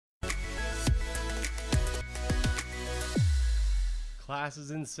Class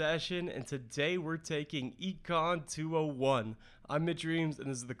is in session, and today we're taking Econ 201. I'm Mitch Reams, and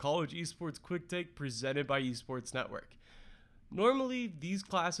this is the College Esports Quick Take presented by Esports Network. Normally, these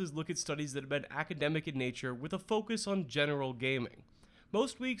classes look at studies that have been academic in nature with a focus on general gaming.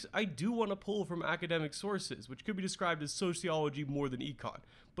 Most weeks, I do want to pull from academic sources, which could be described as sociology more than econ,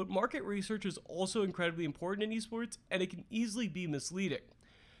 but market research is also incredibly important in esports, and it can easily be misleading.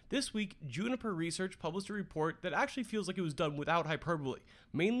 This week, Juniper Research published a report that actually feels like it was done without hyperbole,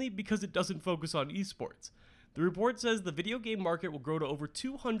 mainly because it doesn't focus on esports. The report says the video game market will grow to over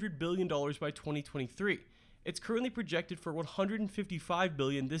 $200 billion by 2023. It's currently projected for $155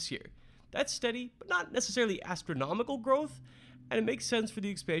 billion this year. That's steady, but not necessarily astronomical growth, and it makes sense for the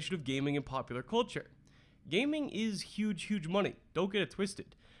expansion of gaming and popular culture. Gaming is huge money, don't get it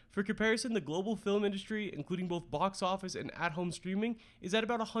twisted. For comparison, the global film industry, including both box office and at-home streaming, is at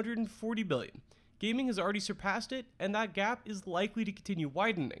about $140 billion. Gaming has already surpassed it, and that gap is likely to continue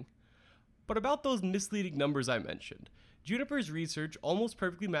widening. But about those misleading numbers I mentioned, Juniper's research almost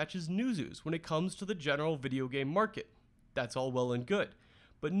perfectly matches Newzoo's when it comes to the general video game market. That's all well and good.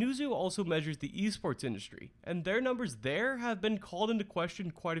 But Newzoo also measures the esports industry, and their numbers there have been called into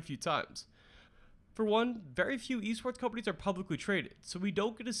question quite a few times. For one, very few esports companies are publicly traded, so we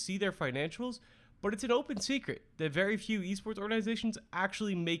don't get to see their financials, but it's an open secret that very few esports organizations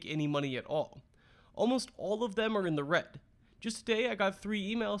actually make any money at all. Almost all of them are in the red. Just today, I got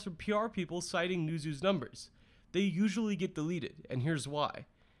 3 emails from PR people citing Newzoo's numbers. They usually get deleted, and here's why.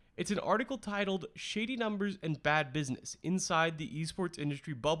 It's an article titled Shady Numbers and Bad Business Inside the Esports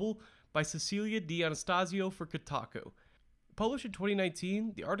Industry Bubble by Cecilia D'Anastasio for Kotaku. Published in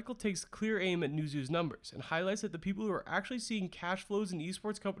 2019, the article takes clear aim at Newzoo's numbers and highlights that the people who are actually seeing cash flows in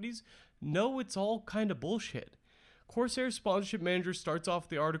esports companies know it's all kind of bullshit. Corsair's sponsorship manager starts off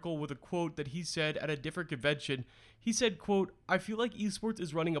the article with a quote that he said at a different convention. He said, quote, "I feel like esports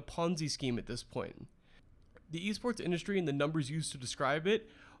is running a Ponzi scheme at this point." The esports industry and the numbers used to describe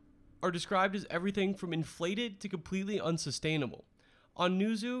it are described as everything from inflated to completely unsustainable. On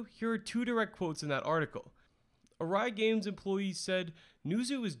Newzoo, here are 2 direct quotes in that article. A Riot Games employee said,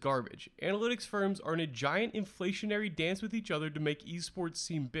 "Newzoo is garbage. Analytics firms are in a giant inflationary dance with each other to make esports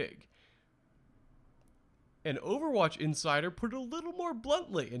seem big." An Overwatch insider put it a little more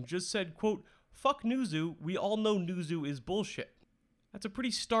bluntly and just said, quote, "Fuck Newzoo, we all know Newzoo is bullshit." That's a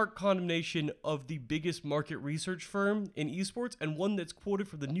pretty stark condemnation of the biggest market research firm in esports and one that's quoted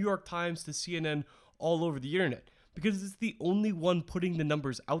from the New York Times to CNN all over the internet because it's the only one putting the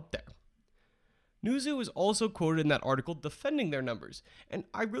numbers out there. Newzoo is also quoted in that article defending their numbers, and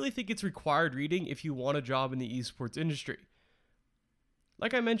I really think it's required reading if you want a job in the esports industry.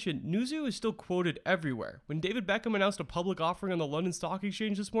 Like I mentioned, Newzoo is still quoted everywhere. When David Beckham announced a public offering on the London Stock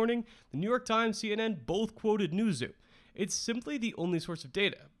Exchange this morning, the New York Times, CNN both quoted Newzoo. It's simply the only source of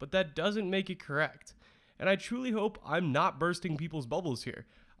data, but that doesn't make it correct. And I truly hope I'm not bursting people's bubbles here.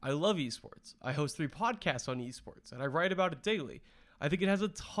 I love esports. I host 3 podcasts on esports, and I write about it daily. I think it has a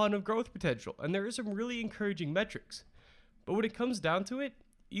ton of growth potential, and there are some really encouraging metrics. But when it comes down to it,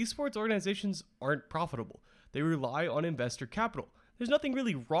 esports organizations aren't profitable. They rely on investor capital. There's nothing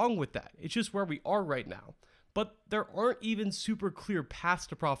really wrong with that. It's just where we are right now. But there aren't even super clear paths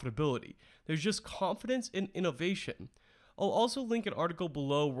to profitability. There's just confidence in innovation. I'll also link an article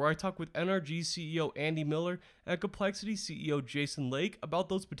below where I talk with NRG CEO Andy Miller and Complexity CEO Jason Lake about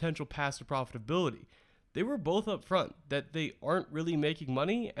those potential paths to profitability. They were both upfront that they aren't really making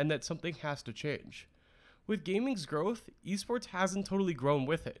money and that something has to change. With gaming's growth, esports hasn't totally grown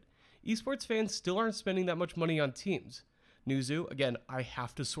with it. Esports fans still aren't spending that much money on teams. Newzoo, again, I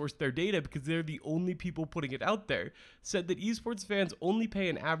have to source their data because they're the only people putting it out there, said that esports fans only pay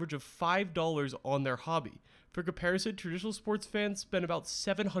an average of $5 on their hobby. For comparison, traditional sports fans spend about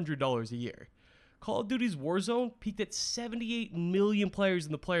 $700 a year. Call of Duty's Warzone peaked at 78 million players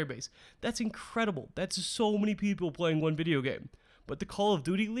in the player base. That's incredible. That's so many people playing one video game. But the Call of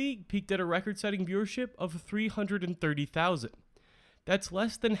Duty League peaked at a record-setting viewership of 330,000. That's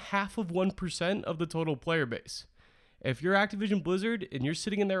less than half of 1% of the total player base. If you're Activision Blizzard and you're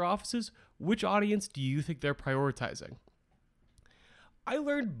sitting in their offices, which audience do you think they're prioritizing? I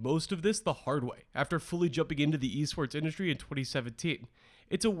learned most of this the hard way after fully jumping into the esports industry in 2017.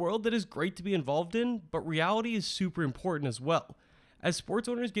 It's a world that is great to be involved in, but reality is super important as well. As sports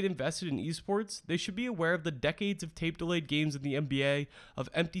owners get invested in esports, they should be aware of the decades of tape-delayed games in the NBA, of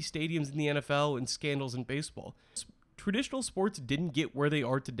empty stadiums in the NFL, and scandals in baseball. Traditional sports didn't get where they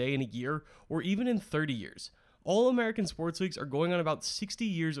are today in a year, or even in 30 years. All American sports leagues are going on about 60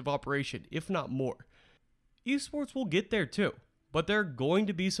 years of operation, if not more. Esports will get there too, but there are going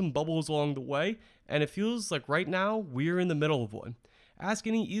to be some bubbles along the way, and it feels like right now we're in the middle of one. Ask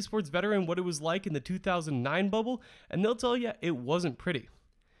any esports veteran what it was like in the 2009 bubble, and they'll tell you it wasn't pretty.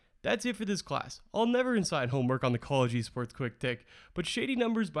 That's it for this class. I'll never assign homework on the college esports quick take, but Shady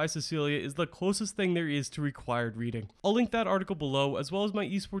Numbers by Cecilia is the closest thing there is to required reading. I'll link that article below, as well as my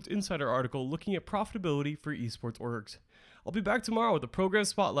Esports Insider article looking at profitability for esports orgs. I'll be back tomorrow with a program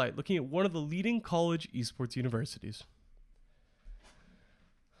spotlight looking at one of the leading college esports universities.